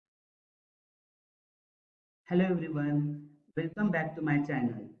Hello everyone, welcome back to my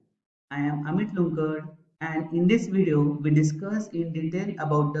channel. I am Amit Lunkad and in this video we discuss in detail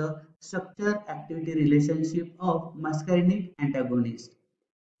about the structure-activity relationship of muscarinic antagonist.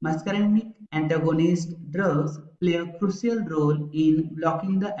 Muscarinic antagonist drugs play a crucial role in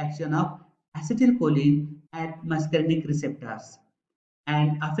blocking the action of acetylcholine at muscarinic receptors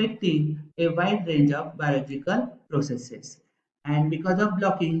and affecting a wide range of biological processes. And because of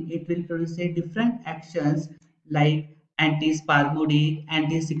blocking, it will produce a different actions like anti-spasmodic,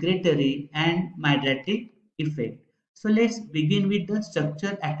 anti-secretory, and mydriatic effect. So let's begin with the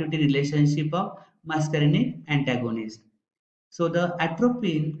structure-activity relationship of muscarinic antagonist. So the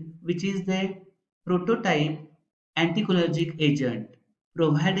atropine, which is the prototype anticholinergic agent,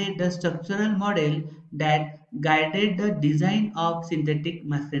 provided the structural model that guided the design of synthetic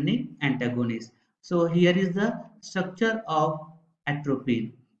muscarinic antagonist. So here is the structure of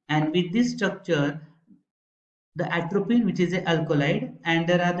atropine, and with this structure, the atropine, which is an alkaloid, and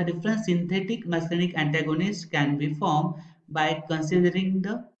there are the different synthetic muscarinic antagonists can be formed by considering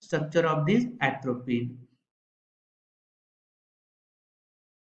the structure of this atropine.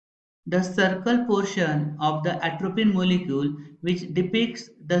 The circle portion of the atropine molecule which depicts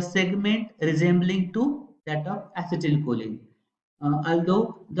the segment resembling to that of acetylcholine.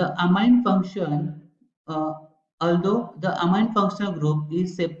 Although the amine function uh, although the amine functional group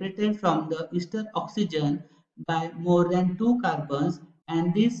is separated from the ester oxygen by more than two carbons,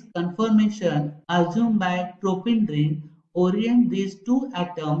 and this conformation assumed by tropine ring orient these two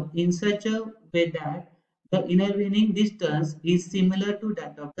atoms in such a way that the intervening distance is similar to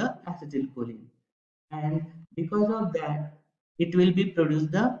that of the acetylcholine, and because of that it will be produce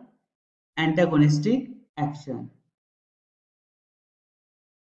the antagonistic action.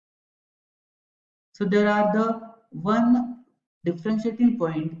 So there are the one differentiating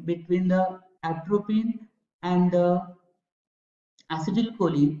point between the atropine and the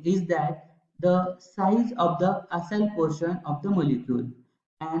acetylcholine is that the size of the acyl portion of the molecule,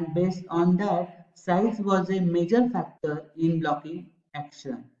 and based on that size was a major factor in blocking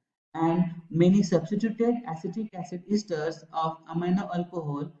action, and many substituted acetic acid esters of amino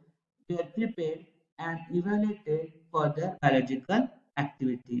alcohol were prepared and evaluated for their biological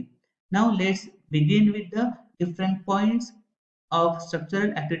activity. Now let's begin with the different points of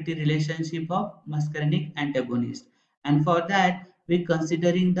structural activity relationship of muscarinic antagonist, and for that we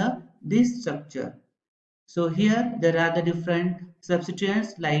considering the this structure. So here there are the different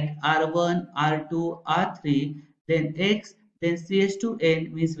substituents like R1, R2, R3, then X, then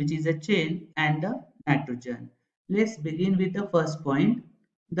CH2N means which is a chain, and the nitrogen. Let's begin with the first point.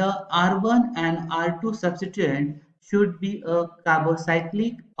 The R1 and R2 substituent should be a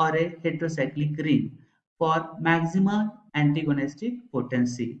carbocyclic or a heterocyclic ring for maximum antagonistic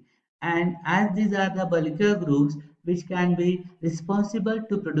potency. And as these are the molecular groups which can be responsible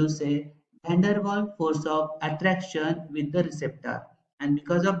to produce a van der Waals force of attraction with the receptor, and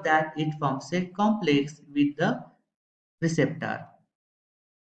because of that it forms a complex with the receptor.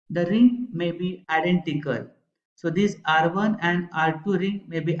 The ring may be identical. So this R1 and R2 ring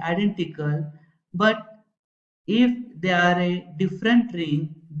may be identical, but if they are a different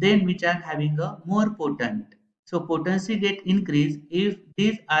ring, then which are having a more potent. So potency get increased if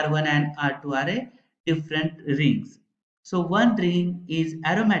these R1 and R2 are a different rings. So one ring is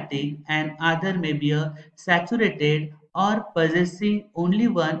aromatic and other may be a saturated or possessing only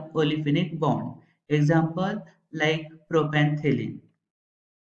one olefinic bond. Example like propanthelene.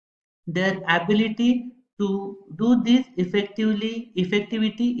 Their ability to do this effectivity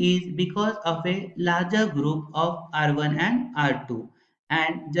is because of a larger group of R1 and R2.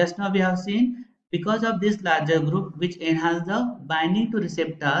 And just now we have seen because of this larger group which enhance the binding to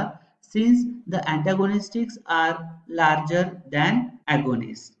receptor, since the antagonistics are larger than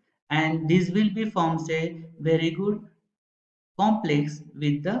agonists, and this will be forms a very good complex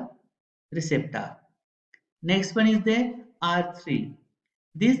with the receptor. Next one is the R3.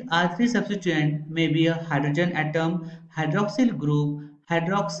 This R3 substituent may be a hydrogen atom, hydroxyl group,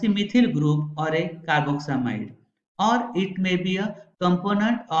 hydroxymethyl group, or a carboxamide, or it may be a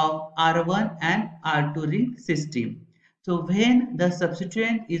component of R1 and R2 ring system. So when the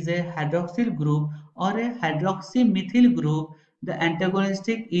substituent is a hydroxyl group or a hydroxymethyl group, the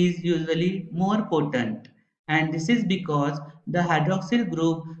antagonistic is usually more potent, and this is because the hydroxyl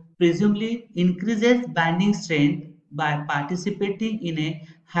group presumably increases binding strength by participating in a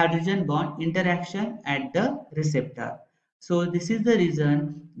hydrogen bond interaction at the receptor. So this is the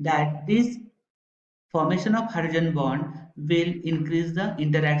reason that this formation of hydrogen bond will increase the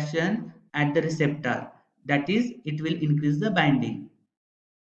interaction at the receptor, that is it will increase the binding.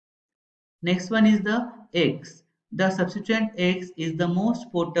 Next one is the X. The substituent X is the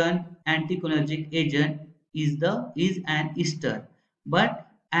most potent anticholinergic agent is an ester. But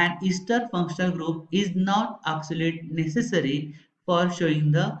an ester functional group is not absolutely necessary for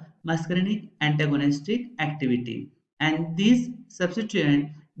showing the muscarinic antagonistic activity. And this substituent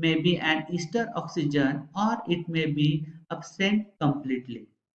may be an ester oxygen or it may be absent completely.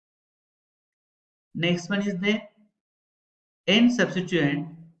 Next one is the N substituent,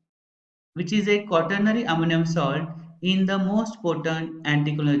 which is a quaternary ammonium salt in the most potent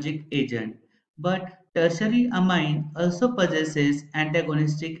anticholinergic agent. But tertiary amine also possesses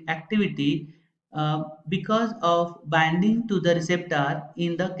antagonistic activity because of binding to the receptor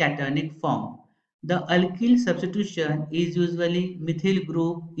in the cationic form. The alkyl substitution is usually methyl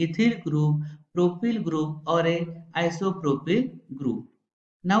group, ethyl group, propyl group, or a isopropyl group.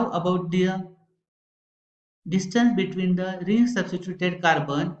 Now about the distance between the ring substituted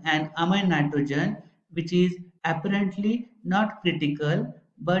carbon and amine nitrogen, which is apparently not critical,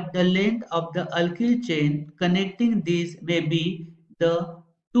 but the length of the alkyl chain connecting these may be the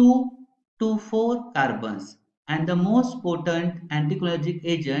 2 to 4 carbons, and the most potent anticholinergic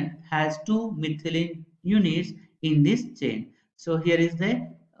agent has 2 methylene units in this chain. So here is the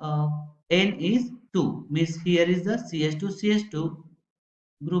N is 2, means here is the CH2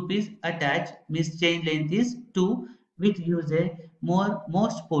 group is attached, means chain length is 2, which gives a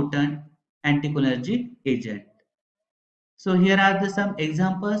most potent anticholinergic agent. So here are some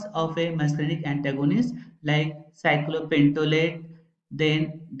examples of a muscarinic antagonist like cyclopentolate,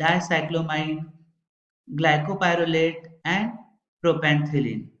 then dicyclomine, glycopyrrolate and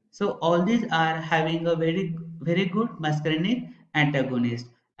propanthyline. So all these are having a very good muscarinic antagonist.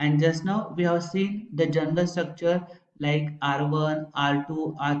 And just now we have seen the general structure like R1,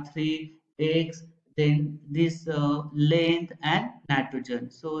 R2, R3, X, then this length and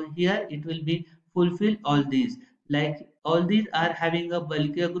nitrogen. So here it will be fulfill all these. Like all these are having a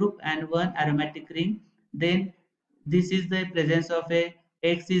bulkier group and one aromatic ring. Then this is the presence of a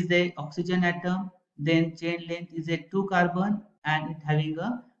X is the oxygen atom, then chain length is a 2 carbon and it having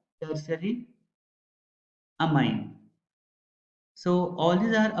a tertiary amine. So all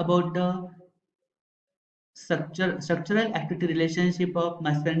these are about the structural activity relationship of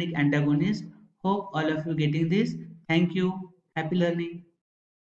muscarinic antagonist. Hope all of you getting this. Thank you. Happy learning.